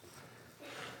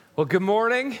Well, good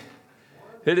morning.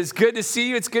 It is good to see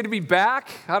you. It's good to be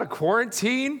back out of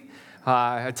quarantine.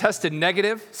 I tested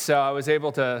negative, so I was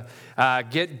able to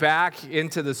get back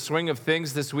into the swing of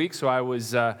things this week, so I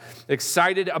was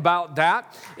excited about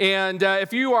that. And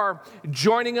if you are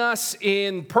joining us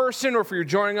in person or if you're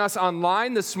joining us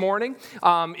online this morning,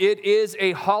 it is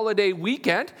a holiday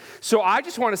weekend. So I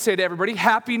just want to say to everybody,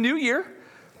 Happy New Year,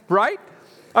 right?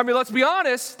 I mean, let's be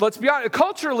honest.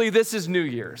 Culturally, this is New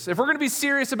Year's. If we're going to be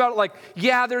serious about it,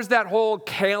 there's that whole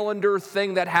calendar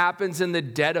thing that happens in the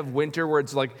dead of winter where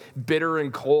it's bitter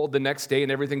and cold the next day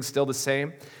and everything's still the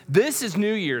same. This is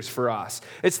New Year's for us.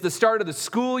 It's the start of the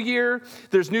school year.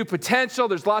 There's new potential.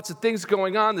 There's lots of things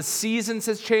going on. The seasons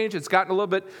has changed. It's gotten a little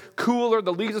bit cooler.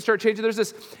 The leaves have started changing. There's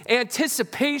this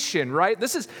anticipation, right?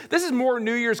 This is more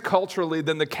New Year's culturally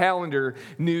than the calendar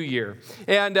New Year.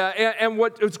 And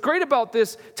what's great about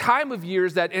this time of year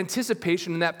is that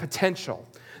anticipation and that potential.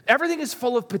 Everything is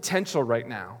full of potential right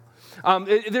now.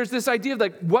 There's this idea of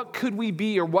what could we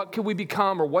be or what could we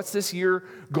become or what's this year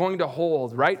going to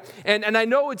hold, right? And I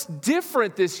know it's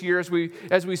different this year as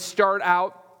we start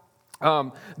out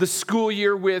the school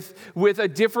year with a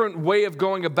different way of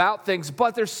going about things,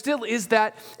 but there still is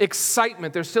that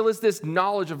excitement. There still is this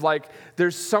knowledge of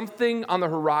there's something on the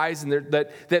horizon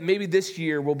that maybe this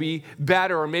year will be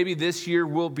better or maybe this year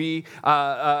will be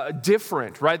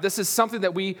different, right? This is something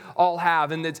that we all have,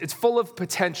 and it's full of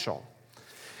potential.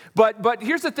 But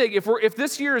here's the thing, if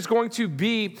this year is going to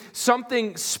be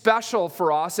something special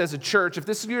for us as a church, if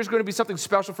this year is going to be something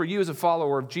special for you as a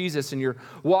follower of Jesus in your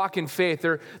walk in faith,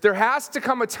 there has to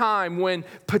come a time when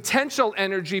potential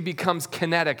energy becomes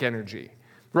kinetic energy,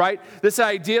 right? This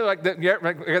idea,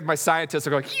 my scientists are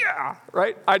going, yeah,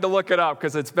 right? I had to look it up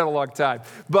because it's been a long time.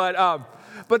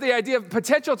 But the idea of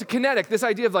potential to kinetic, this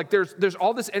idea of there's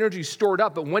all this energy stored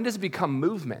up, but when does it become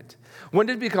movement? When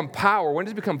does it become power? When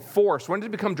does it become force? When does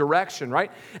it become direction,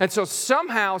 right? And so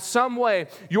somehow, some way,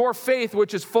 your faith,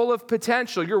 which is full of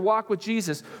potential, your walk with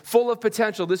Jesus, full of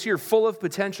potential, this year full of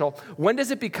potential, when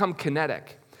does it become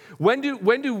kinetic? When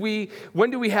do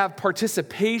we have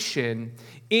participation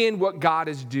in what God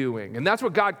is doing? And that's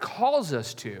what God calls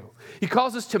us to. He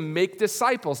calls us to make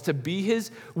disciples, to be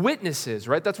his witnesses,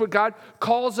 right? That's what God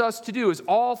calls us to do as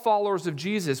all followers of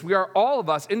Jesus. We are all of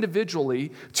us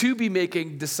individually to be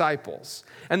making disciples.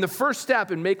 And the first step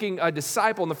in making a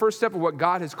disciple, and the first step of what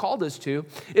God has called us to,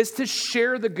 is to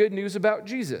share the good news about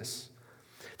Jesus.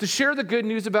 To share the good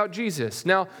news about Jesus.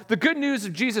 Now, the good news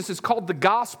of Jesus is called the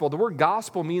gospel. The word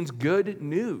gospel means good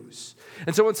news.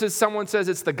 And so when someone says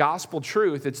it's the gospel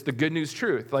truth, it's the good news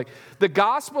truth. The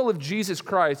gospel of Jesus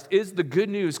Christ is the good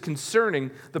news concerning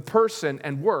the person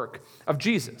and work of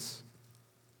Jesus.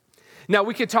 Now,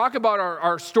 we could talk about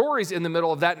our stories in the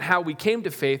middle of that and how we came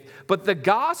to faith, but the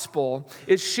gospel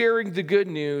is sharing the good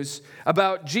news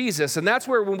about Jesus. And that's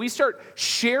where when we start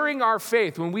sharing our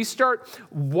faith, when we start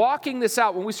walking this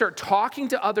out, when we start talking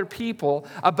to other people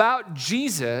about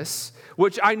Jesus,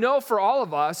 which I know for all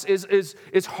of us is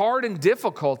hard and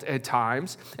difficult at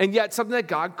times, and yet something that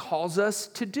God calls us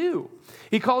to do.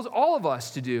 He calls all of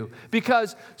us to do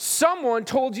because someone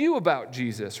told you about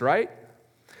Jesus, right?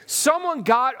 Someone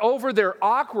got over their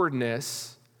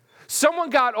awkwardness. Someone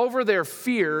got over their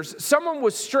fears. Someone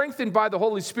was strengthened by the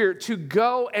Holy Spirit to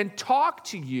go and talk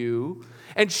to you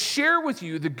and share with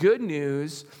you the good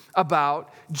news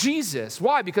about Jesus.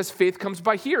 Why? Because faith comes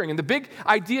by hearing. And the big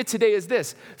idea today is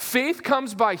this: faith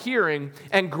comes by hearing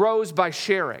and grows by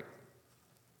sharing.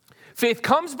 Faith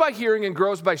comes by hearing and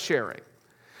grows by sharing.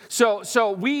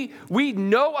 So we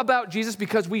know about Jesus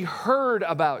because we heard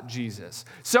about Jesus.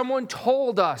 Someone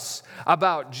told us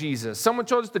about Jesus. Someone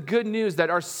told us the good news that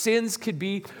our sins could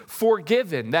be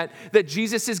forgiven, that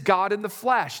Jesus is God in the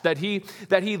flesh, that he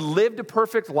lived a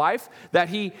perfect life, that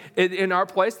he, in our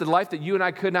place, the life that you and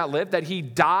I could not live, that he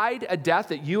died a death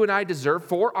that you and I deserve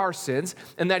for our sins,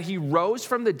 and that he rose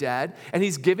from the dead, and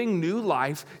he's giving new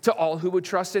life to all who would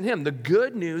trust in him. The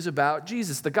good news about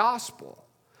Jesus, the gospel.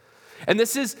 And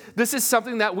this is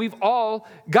something that we've all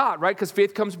got, right? Because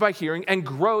faith comes by hearing and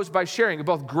grows by sharing. It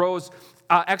both grows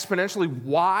exponentially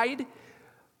wide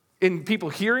in people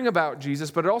hearing about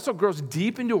Jesus, but it also grows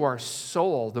deep into our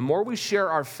soul. The more we share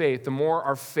our faith, the more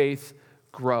our faith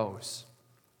grows.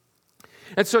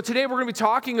 And so today we're going to be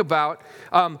talking about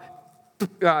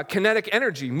kinetic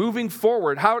energy, moving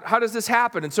forward. How does this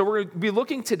happen? And so we're going to be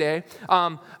looking today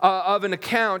of an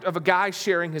account of a guy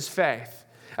sharing his faith.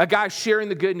 A guy sharing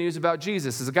the good news about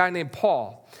Jesus is a guy named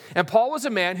Paul. And Paul was a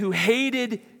man who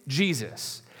hated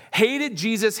Jesus, hated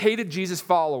Jesus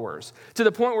followers, to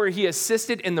the point where he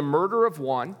assisted in the murder of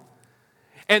one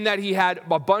and that he had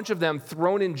a bunch of them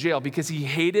thrown in jail because he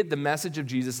hated the message of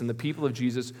Jesus and the people of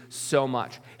Jesus so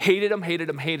much. Hated them, hated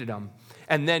them, hated them.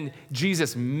 And then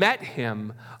Jesus met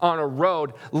him on a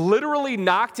road, literally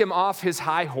knocked him off his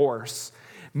high horse,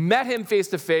 met him face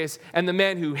to face, and the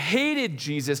man who hated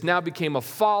Jesus now became a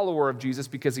follower of Jesus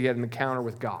because he had an encounter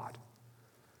with God.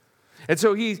 And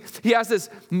so he has this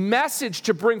message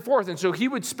to bring forth. And so he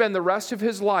would spend the rest of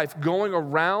his life going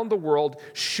around the world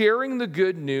sharing the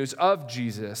good news of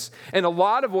Jesus. And a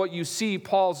lot of what you see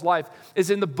Paul's life is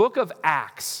in the book of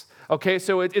Acts. Okay,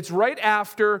 so it's right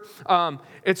after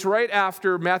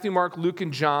Matthew, Mark, Luke,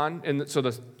 and John. And so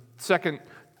the second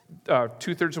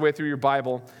 2/3 of the way through your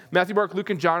Bible, Matthew, Mark, Luke,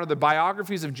 and John are the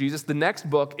biographies of Jesus. The next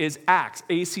book is Acts,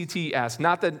 A-C-T-S,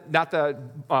 not the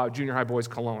junior high boys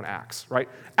cologne Acts, right?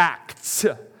 Acts,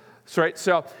 right?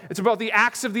 So it's about the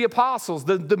Acts of the Apostles,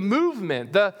 the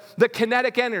movement, the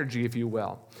kinetic energy, if you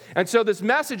will. And so this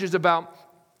message is about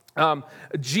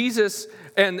Jesus,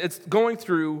 and it's going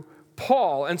through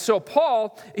Paul. And so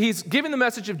Paul, he's giving the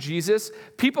message of Jesus.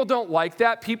 People don't like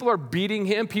that. People are beating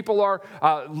him. People are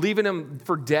leaving him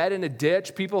for dead in a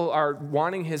ditch. People are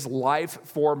wanting his life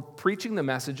for preaching the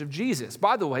message of Jesus.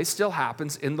 By the way, still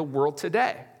happens in the world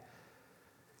today.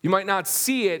 You might not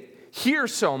see it here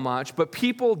so much, but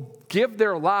people give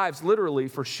their lives literally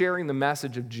for sharing the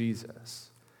message of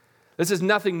Jesus. This is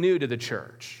nothing new to the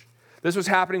church. This was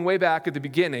happening way back at the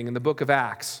beginning in the book of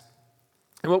Acts.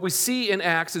 And what we see in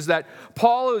Acts is that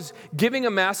Paul is giving a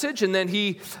message, and then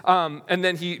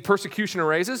persecution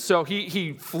arises. So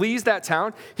he flees that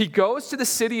town. He goes to the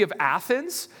city of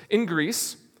Athens in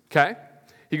Greece. Okay,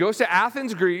 he goes to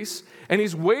Athens, Greece, and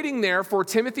he's waiting there for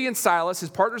Timothy and Silas, his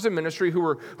partners in ministry, who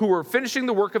were finishing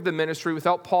the work of the ministry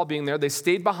without Paul being there. They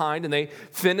stayed behind and they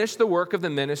finished the work of the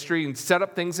ministry and set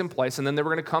up things in place, and then they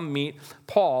were going to come meet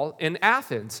Paul in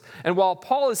Athens. And while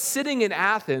Paul is sitting in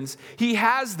Athens, he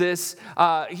has this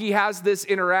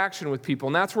interaction with people,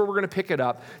 and that's where we're going to pick it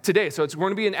up today. So it's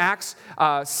going to be in Acts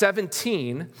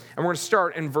 17, and we're going to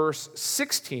start in verse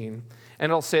 16, and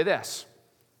it'll say this.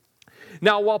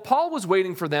 Now, while Paul was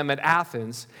waiting for them at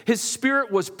Athens, his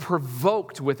spirit was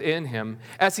provoked within him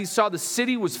as he saw the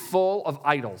city was full of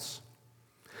idols.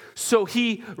 So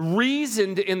he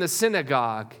reasoned in the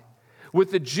synagogue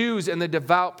with the Jews and the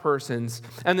devout persons,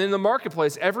 and in the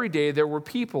marketplace every day there were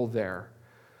people there.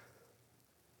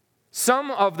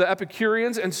 Some of the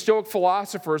Epicureans and Stoic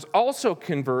philosophers also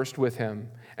conversed with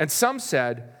him, and some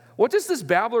said, "What does this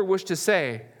babbler wish to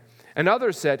say?" And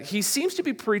others said, "He seems to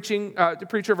be preaching the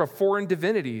preacher of foreign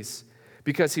divinities,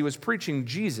 because he was preaching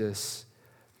Jesus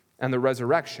and the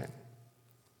resurrection."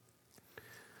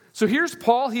 So here's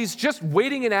Paul. He's just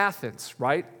waiting in Athens,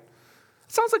 right?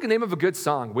 Sounds like the name of a good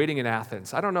song, Waiting in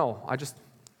Athens. I don't know. I'm going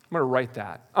to write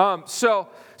that. So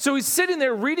he's sitting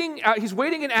there reading. He's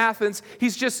waiting in Athens.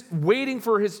 He's just waiting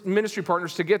for his ministry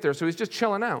partners to get there. So he's just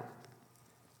chilling out.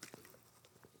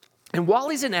 And while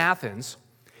he's in Athens,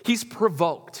 he's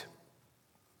provoked.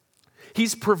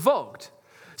 He's provoked.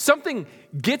 Something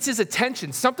gets his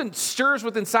attention. Something stirs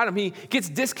within inside him. He gets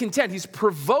discontent. He's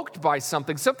provoked by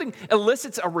something. Something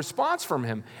elicits a response from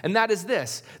him. And that is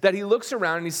this, that he looks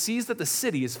around and he sees that the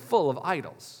city is full of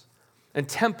idols and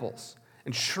temples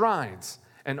and shrines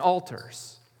and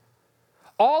altars.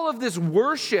 All of this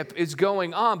worship is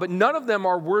going on, but none of them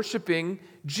are worshiping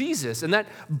Jesus. And that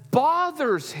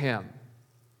bothers him.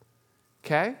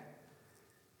 Okay?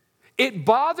 It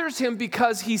bothers him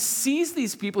because he sees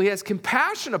these people, he has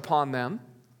compassion upon them,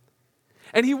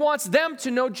 and he wants them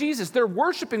to know Jesus. They're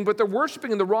worshiping, but they're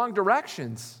worshiping in the wrong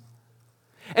directions.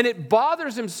 And it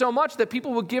bothers him so much that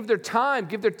people will give their time,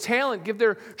 give their talent, give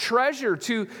their treasure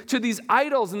to these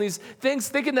idols and these things,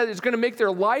 thinking that it's going to make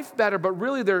their life better, but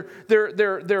really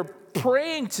they're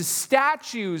praying to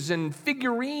statues and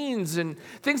figurines and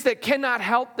things that cannot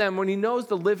help them when he knows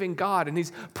the living God, and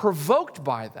he's provoked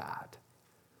by that.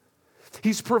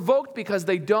 He's provoked because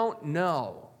they don't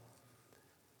know.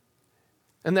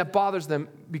 And that bothers them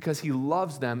because he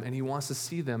loves them and he wants to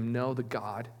see them know the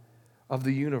God of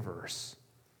the universe.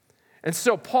 And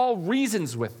so Paul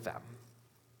reasons with them.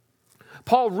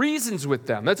 Paul reasons with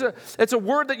them. That's a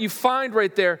word that you find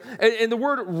right there. And the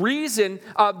word reason,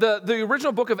 the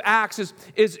original book of Acts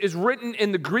is written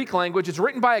in the Greek language. It's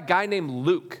written by a guy named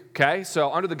Luke, okay?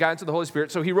 So under the guidance of the Holy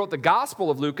Spirit. So he wrote the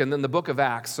Gospel of Luke and then the book of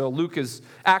Acts. So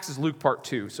Acts is Luke part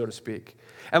 2, so to speak.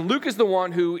 And Luke is the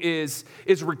one who is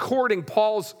recording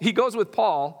he goes with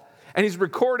Paul, and he's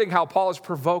recording how Paul is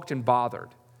provoked and bothered.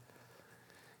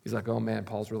 He's like, oh man,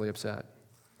 Paul's really upset,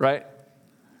 right?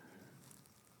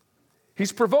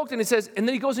 He's provoked, and he says, and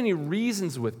then he goes and he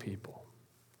reasons with people.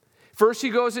 First, he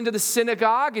goes into the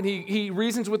synagogue and he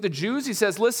reasons with the Jews. He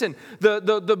says, listen,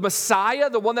 the Messiah,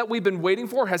 the one that we've been waiting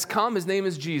for, has come. His name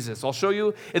is Jesus. I'll show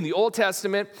you in the Old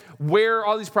Testament where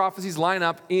all these prophecies line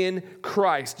up in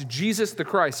Christ. Jesus the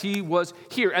Christ. He was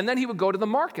here. And then he would go to the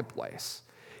marketplace.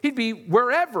 He'd be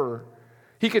wherever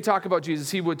he could talk about Jesus,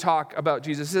 he would talk about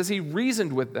Jesus. It says he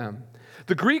reasoned with them.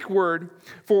 The Greek word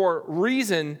for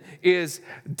reason is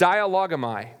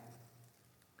dialogomai.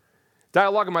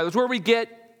 Dialogomai. That's where we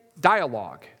get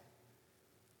dialogue.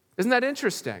 Isn't that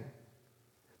interesting?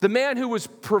 The man who was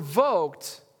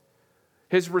provoked,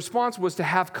 his response was to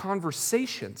have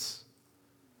conversations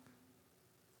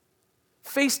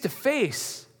face to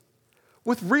face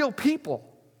with real people.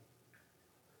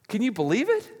 Can you believe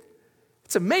it?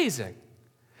 It's amazing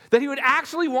that he would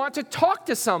actually want to talk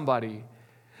to somebody,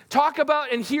 talk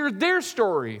about and hear their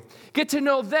story, get to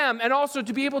know them, and also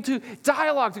to be able to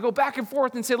dialogue, to go back and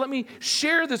forth and say, let me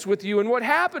share this with you. And what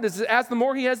happened is, as the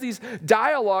more he has these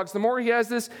dialogues, the more he has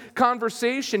this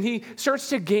conversation, he starts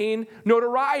to gain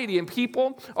notoriety, and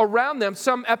people around them,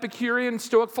 some Epicurean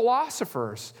Stoic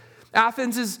philosophers.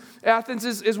 Athens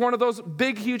is one of those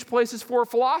big, huge places for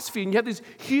philosophy, and you have these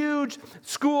huge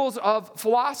schools of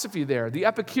philosophy there, the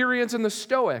Epicureans and the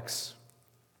Stoics.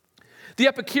 The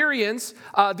Epicureans,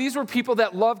 these were people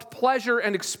that loved pleasure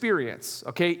and experience.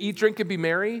 Okay, eat, drink, and be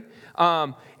merry.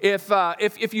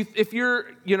 If you're,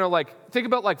 like, think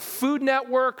about like Food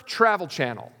Network, Travel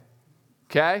Channel.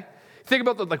 Okay, think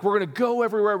about we're going to go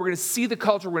everywhere. We're going to see the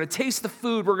culture. We're going to taste the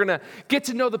food. We're going to get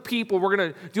to know the people. We're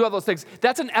going to do all those things.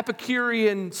 That's an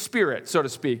Epicurean spirit, so to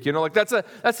speak. That's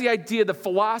the idea, the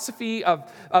philosophy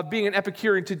of being an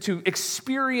Epicurean, to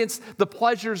experience the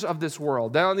pleasures of this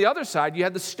world. Then on the other side, you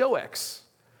had the Stoics.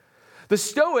 The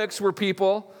Stoics were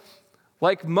people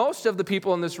like most of the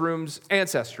people in this room's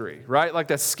ancestry, right? Like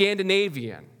that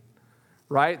Scandinavian.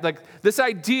 Right? Like this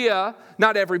idea,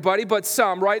 not everybody, but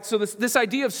some, right? So this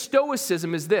idea of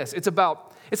Stoicism is this. It's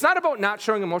not about not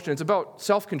showing emotion. It's about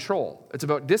self-control. It's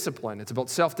about discipline. It's about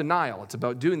self-denial. It's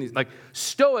about doing these. Like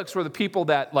Stoics were the people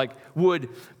that would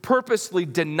purposely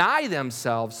deny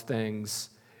themselves things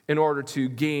in order to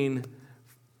gain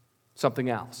something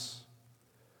else.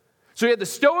 So you had the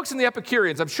Stoics and the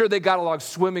Epicureans. I'm sure they got along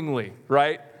swimmingly,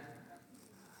 right?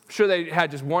 I'm sure they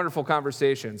had just wonderful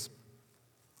conversations.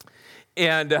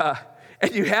 And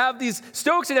you have these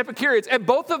Stoics and Epicureans, and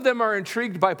both of them are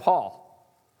intrigued by Paul.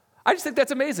 I just think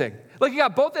that's amazing. Like, you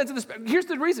got both ends of the spectrum. Here's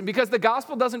the reason, because the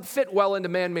gospel doesn't fit well into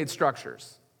man-made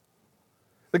structures.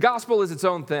 The gospel is its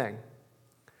own thing.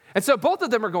 And so both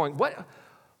of them are going,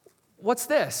 what's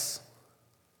this?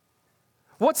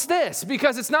 What's this?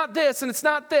 Because it's not this, and it's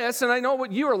not this, and I know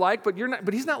what you are like, but you're not.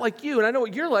 But he's not like you, and I know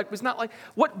what you're like, but he's not like.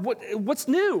 What's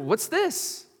new? What's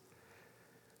this?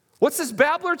 What's this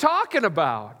babbler talking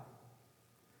about?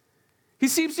 He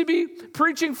seems to be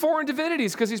preaching foreign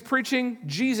divinities because he's preaching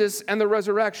Jesus and the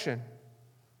resurrection.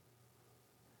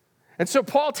 And so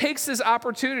Paul takes this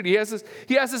opportunity. He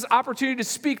has this opportunity to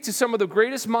speak to some of the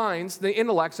greatest minds, the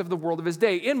intellects of the world of his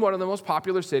day, in one of the most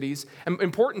popular cities and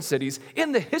important cities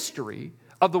in the history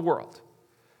of the world.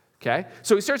 Okay?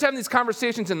 So he starts having these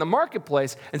conversations in the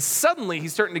marketplace, and suddenly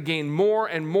he's starting to gain more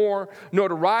and more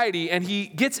notoriety, and he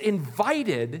gets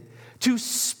invited to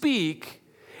speak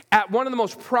at one of the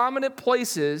most prominent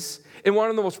places in one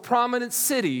of the most prominent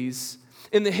cities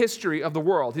in the history of the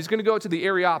world. He's going to go to the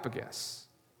Areopagus.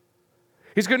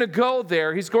 He's going to go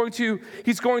there. He's going to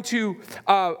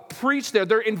preach there.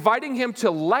 They're inviting him to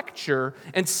lecture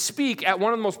and speak at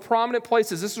one of the most prominent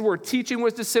places. This is where teaching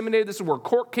was disseminated. This is where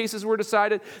court cases were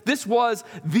decided. This was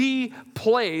the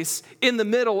place in the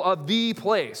middle of the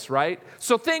place, right?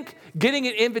 So think getting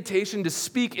an invitation to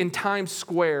speak in Times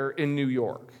Square in New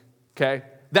York, okay?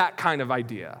 That kind of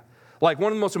idea. Like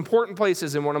one of the most important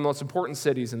places in one of the most important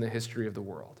cities in the history of the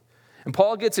world. And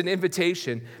Paul gets an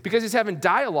invitation because he's having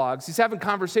dialogues, he's having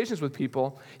conversations with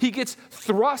people. He gets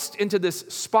thrust into this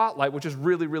spotlight, which is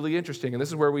really, really interesting. And this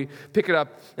is where we pick it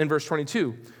up in verse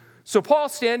 22. So Paul,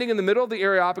 standing in the middle of the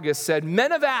Areopagus, said,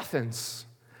 "Men of Athens,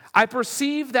 I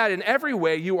perceive that in every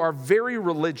way you are very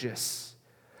religious.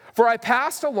 For I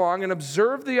passed along and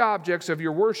observed the objects of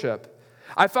your worship.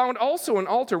 I found also an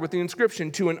altar with the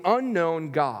inscription, 'To an unknown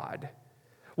God.'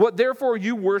 What therefore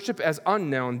you worship as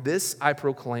unknown, this I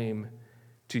proclaim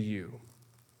to you."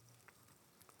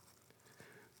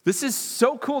 This is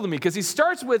so cool to me because he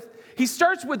starts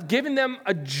with giving them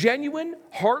a genuine,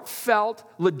 heartfelt,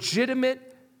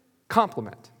 legitimate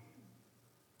compliment.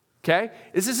 Okay?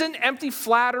 This isn't empty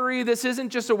flattery. This isn't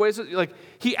just a way,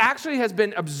 he actually has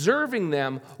been observing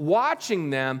them, watching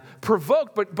them,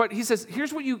 provoked, but he says,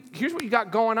 here's what you got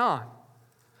going on.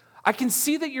 I can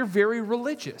see that you're very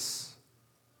religious.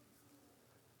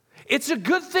 It's a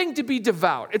good thing to be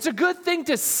devout. It's a good thing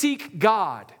to seek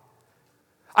God.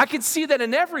 I can see that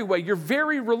in every way. You're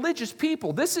very religious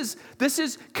people. This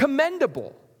is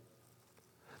commendable.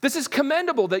 This is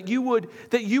commendable that you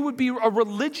would be a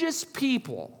religious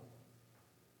people.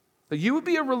 That you would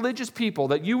be a religious people,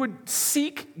 that you would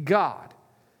seek God.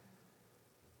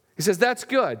 He says, that's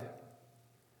good.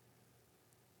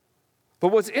 But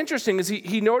what's interesting is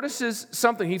he notices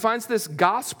something. He finds this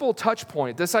gospel touch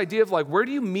point, this idea of like, where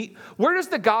do you meet? Where does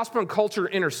the gospel and culture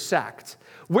intersect?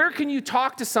 Where can you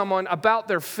talk to someone about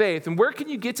their faith? And where can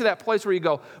you get to that place where you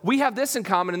go, we have this in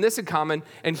common and this in common,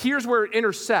 and here's where it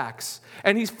intersects.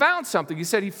 And he's found something. He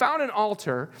said he found an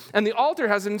altar, and the altar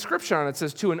has an inscription on it that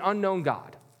says, to an unknown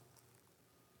God.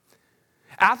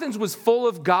 Athens was full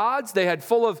of gods. They had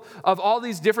full of all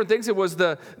these different things. It was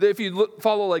if you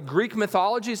follow like Greek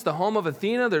mythology, it's the home of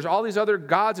Athena. There's all these other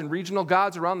gods and regional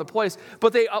gods around the place.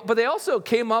 But they also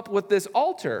came up with this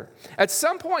altar. At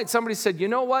some point, somebody said, you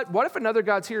know what? What if another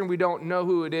god's here and we don't know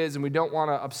who it is and we don't want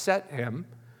to upset him?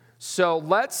 So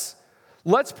let's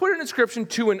put an inscription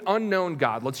to an unknown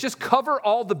God. Let's just cover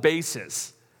all the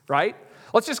bases, right?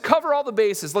 Let's just cover all the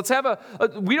bases. Let's have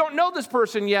we don't know this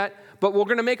person yet, but we're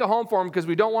going to make a home for him because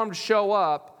we don't want him to show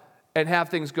up and have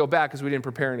things go back because we didn't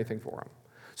prepare anything for him.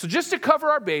 So just to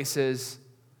cover our bases,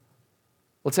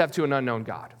 let's have to an unknown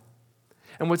God.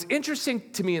 And what's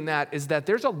interesting to me in that is that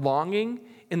there's a longing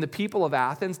in the people of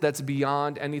Athens that's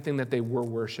beyond anything that they were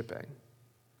worshiping.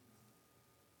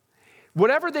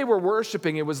 Whatever they were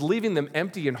worshiping, it was leaving them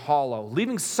empty and hollow,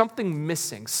 leaving something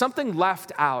missing, something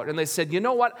left out. And they said, you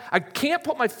know what? I can't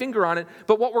put my finger on it,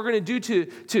 but what we're going to do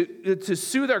to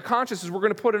soothe our conscience is we're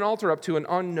going to put an altar up to an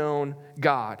unknown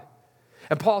God.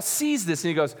 And Paul sees this and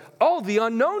he goes, oh, the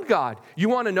unknown God. You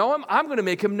want to know him? I'm going to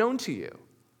make him known to you.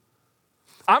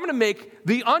 I'm going to make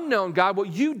the unknown God,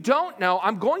 what you don't know,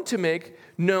 I'm going to make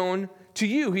known to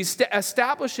you. He's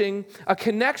establishing a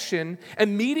connection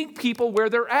and meeting people where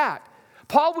they're at.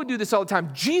 Paul would do this all the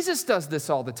time. Jesus does this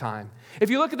all the time. If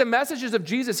you look at the messages of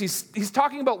Jesus, he's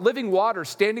talking about living water,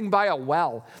 standing by a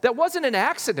well. That wasn't an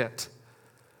accident,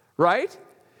 right?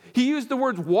 He used the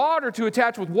word water to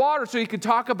attach with water so he could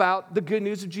talk about the good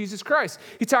news of Jesus Christ.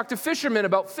 He talked to fishermen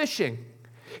about fishing.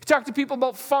 He talked to people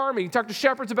about farming. He talked to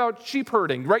shepherds about sheep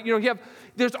herding, right?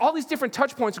 There's all these different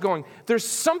touch points going. There's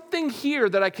something here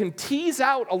that I can tease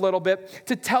out a little bit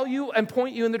to tell you and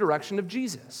point you in the direction of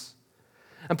Jesus.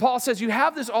 And Paul says, you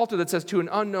have this altar that says to an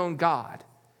unknown God.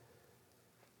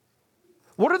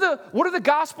 What are the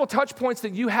gospel touch points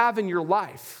that you have in your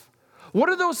life? What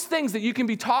are those things that you can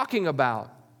be talking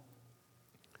about?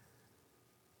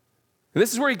 And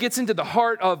this is where he gets into the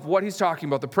heart of what he's talking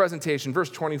about, the presentation, verse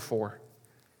 24.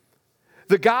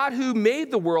 The God who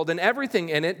made the world and everything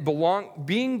in it,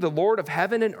 being the Lord of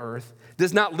heaven and earth,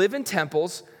 does not live in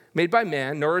temples made by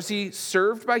man, nor is he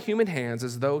served by human hands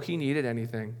as though he needed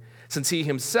anything, since he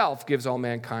himself gives all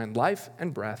mankind life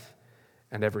and breath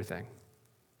and everything.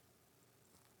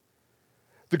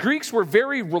 The Greeks were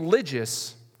very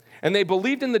religious, and they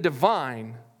believed in the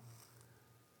divine.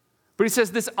 But he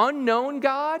says this unknown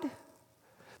God,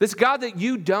 this God that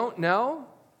you don't know,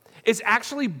 is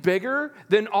actually bigger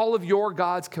than all of your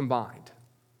gods combined.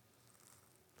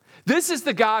 This is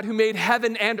the God who made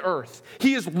heaven and earth.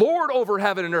 He is Lord over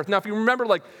heaven and earth. Now, if you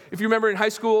remember in high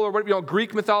school or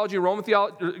Greek mythology, Roman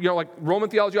theology, Roman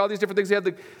theology, all these different things,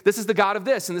 this is the God of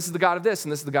this, and this is the God of this,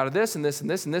 and this is the God of this, and this, and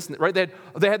this, and this, right?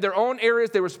 They had their own areas.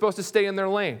 They were supposed to stay in their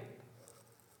lane.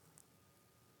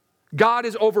 God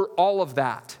is over all of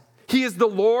that. He is the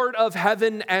Lord of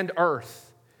heaven and earth.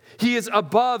 He is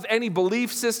above any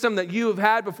belief system that you have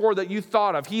had before that you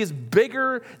thought of. He is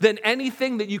bigger than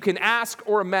anything that you can ask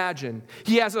or imagine.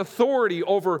 He has authority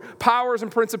over powers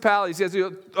and principalities. He has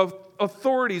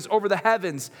authorities over the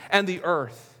heavens and the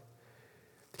earth.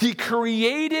 He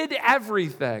created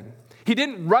everything. He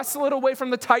didn't wrestle it away from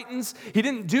the Titans. He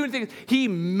didn't do anything. He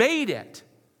made it.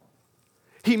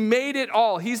 He made it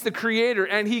all. He's the creator,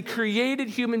 and he created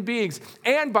human beings.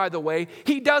 And by the way,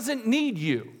 he doesn't need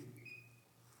you.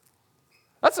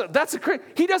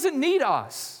 He doesn't need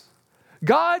us.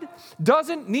 God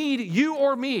doesn't need you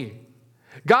or me.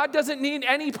 God doesn't need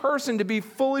any person to be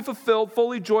fully fulfilled,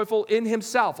 fully joyful in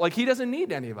himself. Like, he doesn't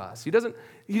need any of us. He doesn't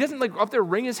like up there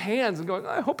wring his hands and go,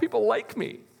 I hope people like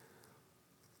me.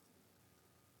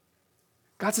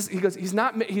 God says,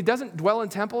 he doesn't dwell in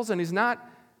temples, and he's not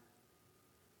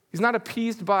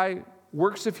appeased by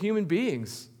works of human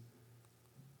beings.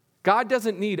 God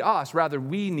doesn't need us, rather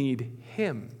we need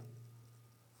him.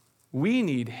 We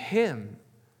need him.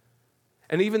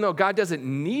 And even though God doesn't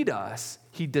need us,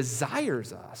 He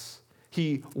desires us.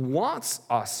 He wants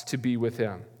us to be with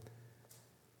him.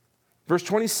 Verse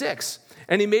 26,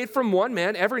 and he made from one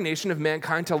man every nation of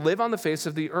mankind to live on the face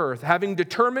of the earth, having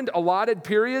determined allotted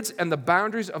periods and the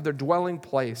boundaries of their dwelling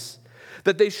place,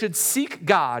 that they should seek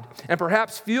God and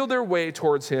perhaps feel their way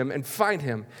towards him and find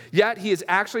him. Yet he is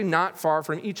actually not far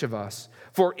from each of us.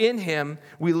 For in him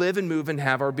we live and move and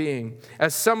have our being.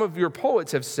 As some of your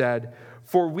poets have said,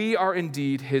 for we are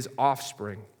indeed his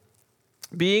offspring.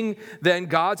 Being then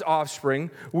God's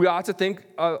offspring, we ought to think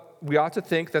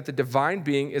that the divine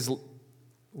being is...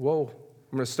 Whoa,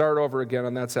 I'm going to start over again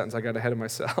on that sentence. I got ahead of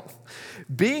myself.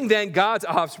 Being then God's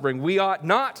offspring, we ought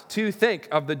not to think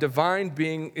of the divine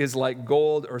being is like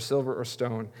gold or silver or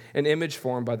stone, an image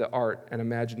formed by the art and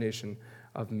imagination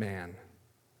of man.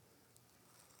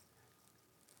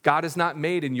 God is not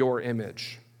made in your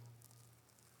image.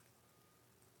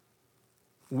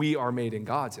 We are made in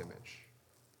God's image.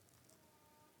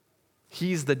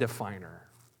 He's the definer.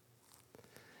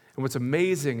 And what's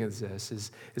amazing is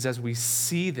as we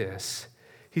see this,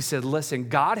 he said, listen,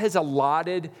 God has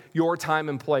allotted your time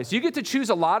and place. You get to choose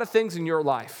a lot of things in your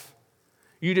life.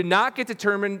 You did not get to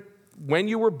determine when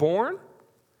you were born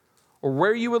or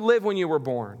where you would live when you were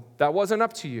born. That wasn't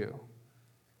up to you.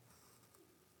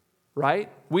 Right?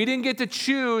 We didn't get to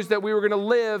choose that we were going to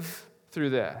live through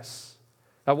this.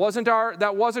 That wasn't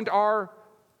our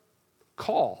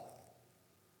call.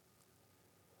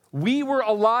 We were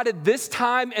allotted this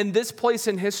time and this place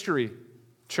in history,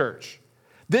 church.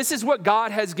 This is what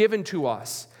God has given to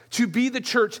us, to be the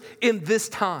church in this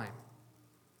time.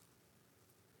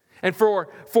 And for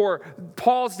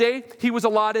Paul's day, he was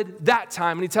allotted that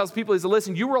time. And he tells people, he says,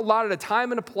 listen, you were allotted a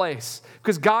time and a place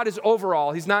because God is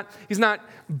overall. He's not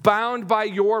bound by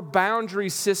your boundary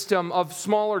system of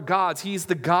smaller gods. He's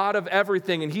the God of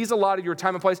everything. And he's allotted your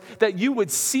time and place that you would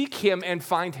seek him and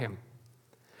find him.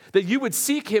 That you would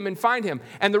seek him and find him.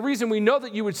 And the reason we know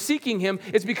that you were seeking him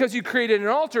is because you created an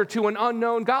altar to an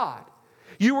unknown God.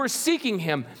 You were seeking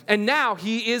him, and now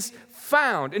he is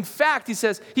found. In fact, he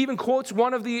says, he even quotes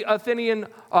one of the Athenian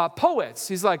poets.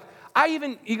 He's like,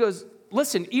 he goes,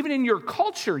 listen, even in your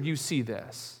culture you see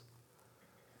this.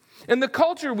 In the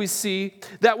culture we see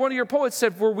that one of your poets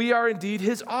said, for we are indeed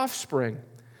his offspring.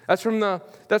 That's from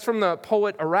the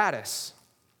poet Aratus.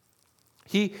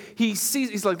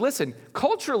 He's like, listen,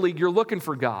 culturally, you're looking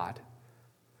for God.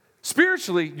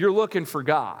 Spiritually, you're looking for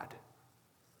God.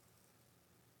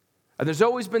 And there's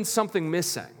always been something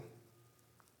missing.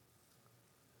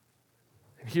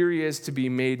 And here he is to be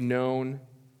made known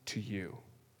to you.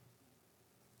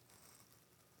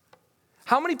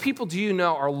 How many people do you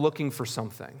know are looking for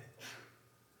something?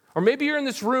 Or maybe you're in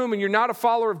this room and you're not a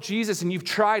follower of Jesus and you've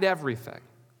tried everything.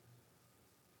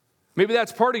 Maybe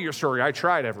that's part of your story. I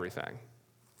tried everything.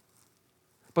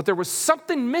 But there was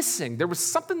something missing. There was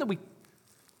something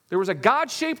there was a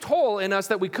God-shaped hole in us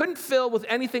that we couldn't fill with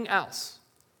anything else.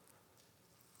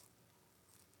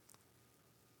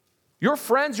 Your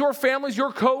friends, your families,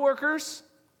 your coworkers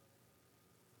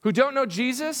who don't know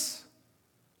Jesus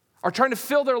are trying to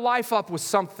fill their life up with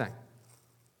something.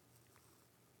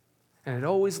 And it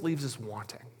always leaves us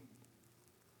wanting.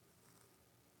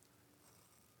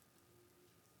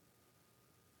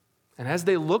 And as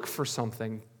they look for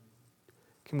something,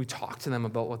 can we talk to them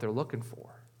about what they're looking for?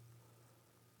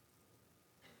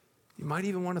 You might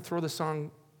even want to throw the song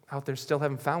out there, Still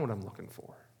Haven't Found What I'm Looking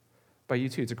For, by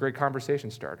U2. It's a great conversation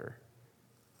starter.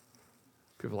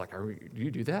 People are like, do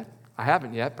you do that? I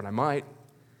haven't yet, but I might.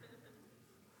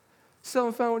 Still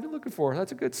haven't found what you're looking for.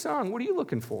 That's a good song. What are you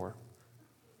looking for?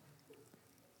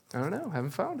 I don't know.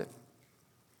 Haven't found it.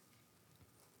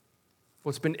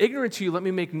 What's been ignorant to you, let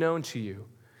me make known to you.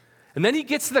 And then he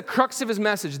gets to the crux of his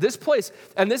message, this place,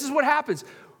 and this is what happens.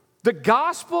 The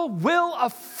gospel will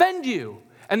offend you,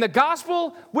 and the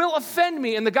gospel will offend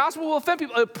me, and the gospel will offend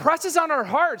people. It presses on our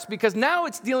hearts because now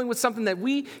it's dealing with something that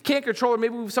we can't control, or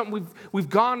maybe we've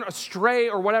gone astray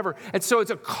or whatever. And so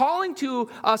it's a calling to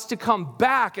us to come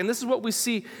back, and this is what we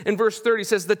see in verse 30. It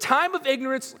says, the time of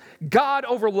ignorance God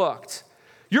overlooked.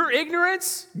 Your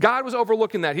ignorance, God was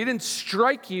overlooking that. He didn't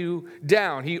strike you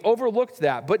down. He overlooked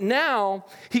that. But now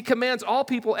he commands all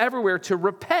people everywhere to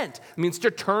repent. It means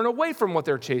to turn away from what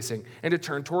they're chasing and to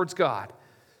turn towards God.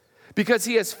 Because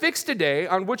he has fixed a day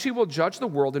on which he will judge the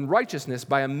world in righteousness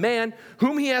by a man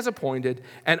whom he has appointed.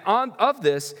 And of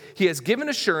this he has given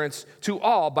assurance to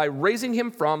all by raising him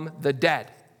from the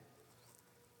dead.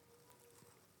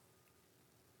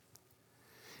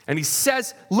 And he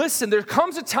says, listen, there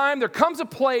comes a time, there comes a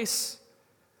place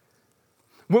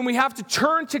when we have to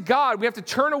turn to God, we have to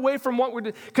turn away from what we're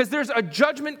doing, because there's a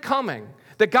judgment coming,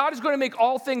 that God is going to make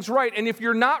all things right. And if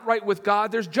you're not right with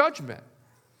God, there's judgment.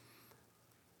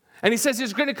 And he says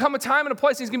there's going to come a time and a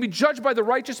place, he's going to be judged by the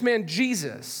righteous man,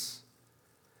 Jesus.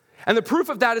 And the proof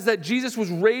of that is that Jesus was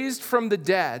raised from the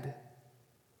dead.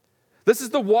 This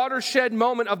is the watershed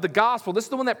moment of the gospel. This is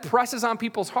the one that presses on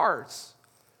people's hearts.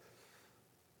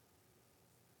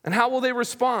 And how will they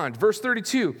respond? Verse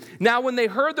 32, now when they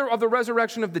heard of the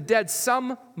resurrection of the dead,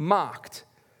 some mocked.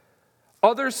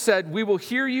 Others said, we will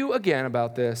hear you again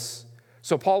about this.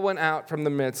 So Paul went out from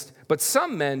the midst, but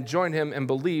some men joined him and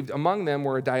believed. Among them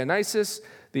were Dionysius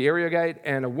the Areopagite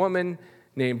and a woman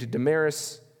named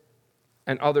Damaris,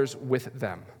 and others with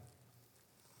them.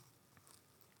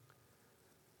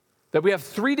 That we have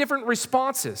three different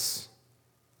responses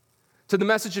to the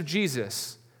message of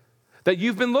Jesus. That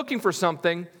you've been looking for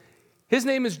something. His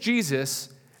name is Jesus,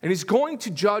 and he's going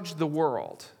to judge the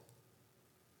world.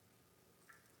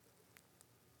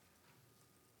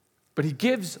 But he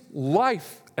gives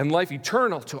life and life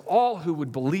eternal to all who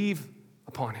would believe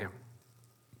upon him.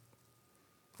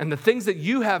 And the things that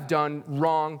you have done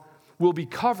wrong will be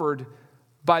covered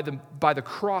by the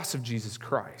cross of Jesus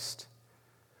Christ.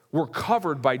 We're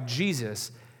covered by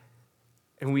Jesus,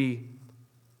 and we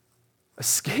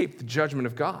escape the judgment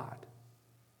of God.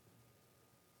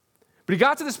 But he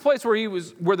got to this place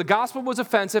where the gospel was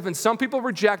offensive, and some people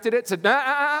rejected it, said,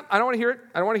 I don't want to hear it.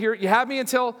 I don't want to hear it. You have me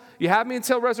until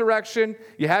resurrection.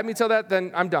 You have me until that,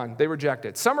 then I'm done. They reject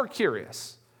it. Some are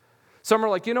curious. Some are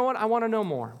like, you know what? I want to know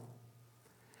more.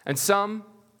 And some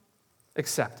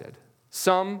accepted.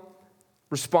 Some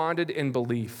responded in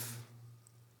belief.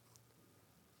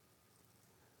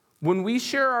 When we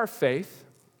share our faith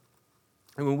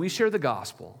and when we share the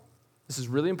gospel, this is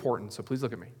really important, so please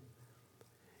look at me.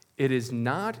 It is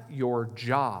not your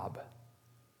job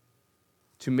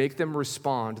to make them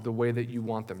respond the way that you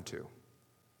want them to.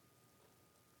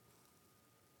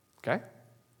 Okay?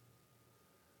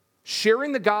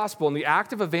 Sharing the gospel and the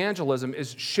act of evangelism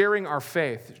is sharing our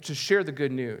faith, to share the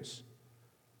good news.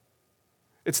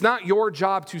 It's not your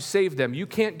job to save them. You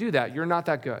can't do that. You're not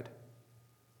that good.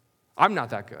 I'm not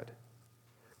that good.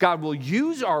 God will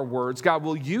use our words, God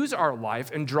will use our life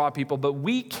and draw people, but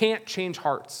we can't change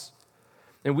hearts.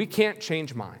 And we can't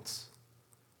change minds.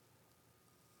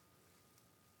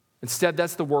 Instead,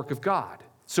 that's the work of God.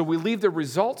 So we leave the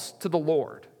results to the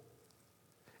Lord.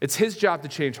 It's his job to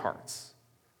change hearts.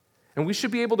 And we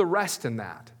should be able to rest in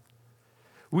that.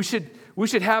 We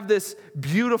should have this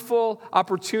beautiful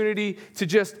opportunity to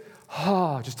just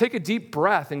take a deep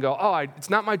breath and go, it's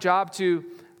not my job to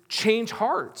change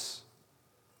hearts.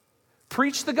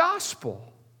 Preach the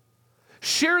gospel.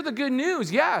 Share the good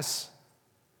news, yes.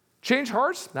 Change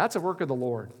hearts, that's a work of the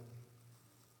Lord.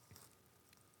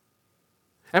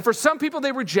 And for some people,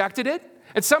 they rejected it.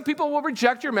 And some people will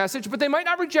reject your message, but they might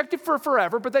not reject it for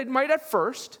forever, but they might at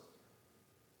first.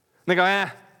 And they go,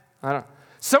 I don't.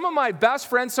 Some of my best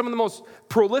friends, some of the most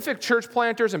prolific church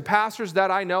planters and pastors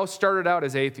that I know started out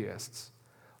as atheists.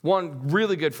 One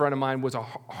really good friend of mine was a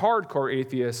hardcore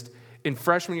atheist in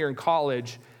freshman year in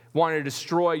college, wanted to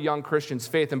destroy young Christians'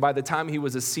 faith. And by the time he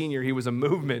was a senior, he was a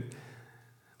movement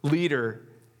leader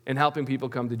in helping people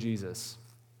come to Jesus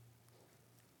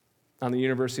on the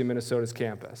University of Minnesota's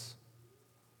campus.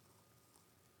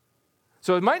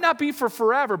 So it might not be for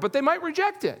forever, but they might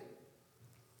reject it.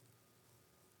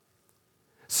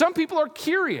 Some people are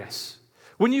curious.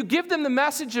 When you give them the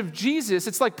message of Jesus,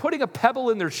 it's like putting a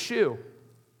pebble in their shoe.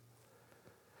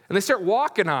 And they start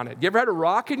walking on it. You ever had a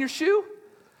rock in your shoe?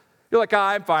 You're like,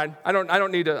 I'm fine. I don't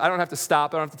have to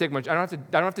stop. I don't have to take much. I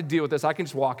don't have to deal with this. I can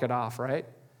just walk it off, right?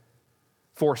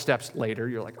 4 steps later,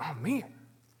 you're like, oh man.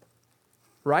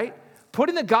 Right?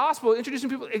 Putting the gospel, introducing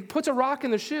people, it puts a rock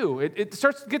in the shoe. It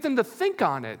starts to get them to think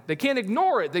on it. They can't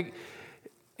ignore it.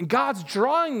 And God's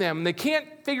drawing them. And they can't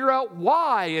figure out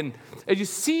why. And you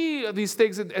see these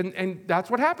things, and that's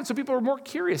what happens. So people are more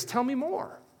curious. Tell me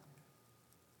more.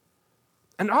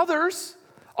 And others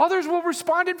will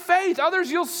respond in faith.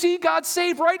 Others you'll see God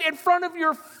save right in front of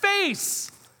your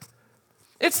face.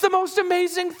 It's the most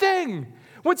amazing thing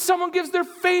when someone gives their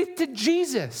faith to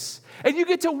Jesus and you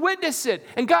get to witness it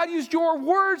and God used your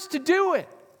words to do it.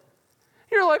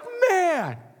 You're like,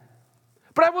 man.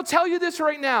 But I will tell you this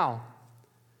right now.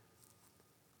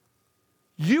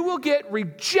 You will get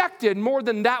rejected more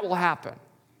than that will happen.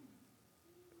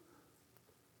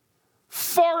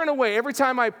 Far and away, every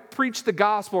time I preach the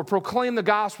gospel or proclaim the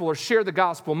gospel or share the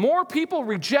gospel, more people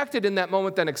reject it in that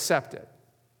moment than accept it.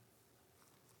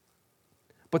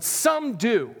 But some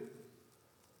do.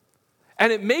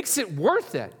 And it makes it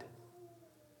worth it.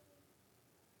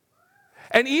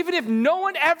 And even if no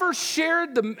one ever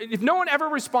if no one ever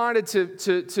responded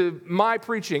to my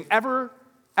preaching, ever,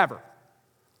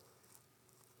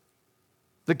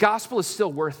 the gospel is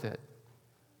still worth it.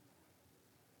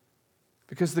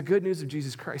 Because the good news of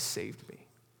Jesus Christ saved me.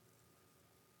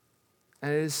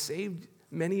 And it has saved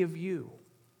many of you.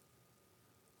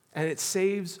 And it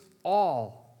saves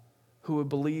all who would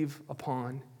believe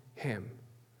upon him.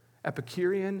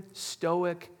 Epicurean,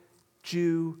 Stoic,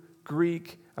 Jew,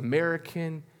 Greek,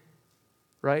 American,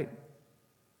 right?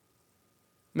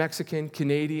 Mexican,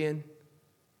 Canadian.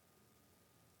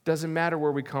 Doesn't matter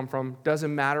where we come from.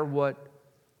 Doesn't matter what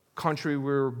country we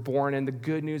were born in. The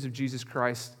good news of Jesus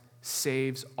Christ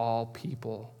saves all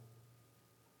people.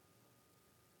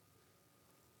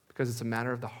 Because it's a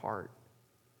matter of the heart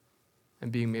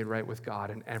and being made right with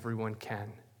God, and everyone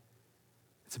can.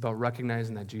 It's about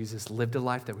recognizing that Jesus lived a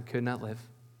life that we could not live,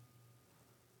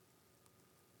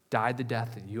 died the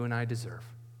death that you and I deserve,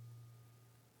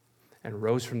 and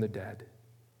rose from the dead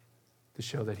to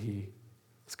show that he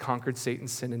has conquered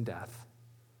Satan's sin and death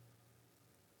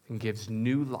and gives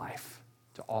new life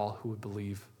to all who would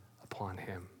believe upon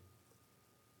him.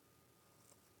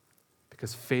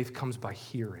 Because faith comes by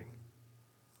hearing,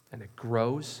 and it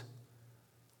grows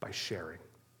by sharing.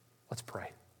 Let's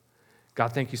pray.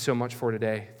 God, thank you so much for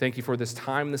today. Thank you for this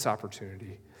time, this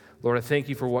opportunity. Lord, I thank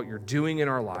you for what you're doing in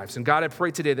our lives. And God, I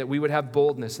pray today that we would have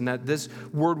boldness and that this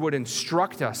word would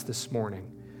instruct us this morning.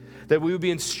 That we would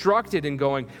be instructed in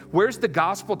going, where's the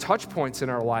gospel touch points in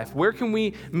our life? Where can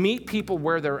we meet people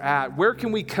where they're at? Where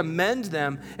can we commend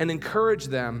them and encourage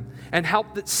them and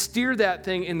help steer that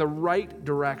thing in the right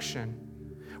direction?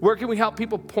 Where can we help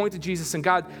people point to Jesus? And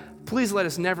God, please let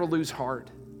us never lose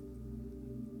heart.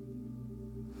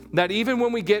 That even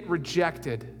when we get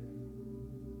rejected,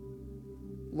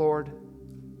 Lord,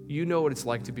 you know what it's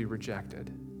like to be rejected.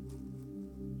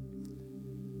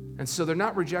 And so they're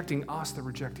not rejecting us, they're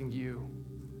rejecting you.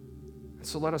 And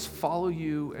so let us follow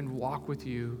you and walk with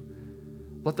you.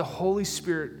 Let the Holy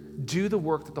Spirit do the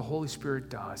work that the Holy Spirit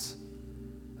does.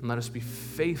 And let us be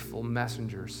faithful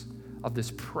messengers of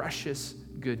this precious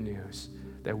good news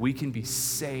that we can be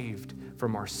saved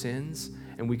from our sins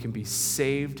and we can be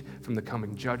saved from the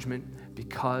coming judgment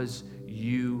because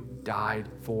you died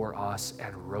for us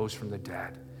and rose from the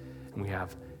dead. And we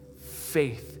have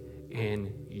faith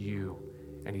in you.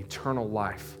 And eternal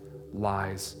life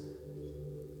lies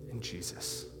in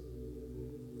Jesus.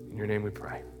 In your name we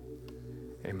pray.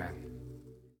 Amen.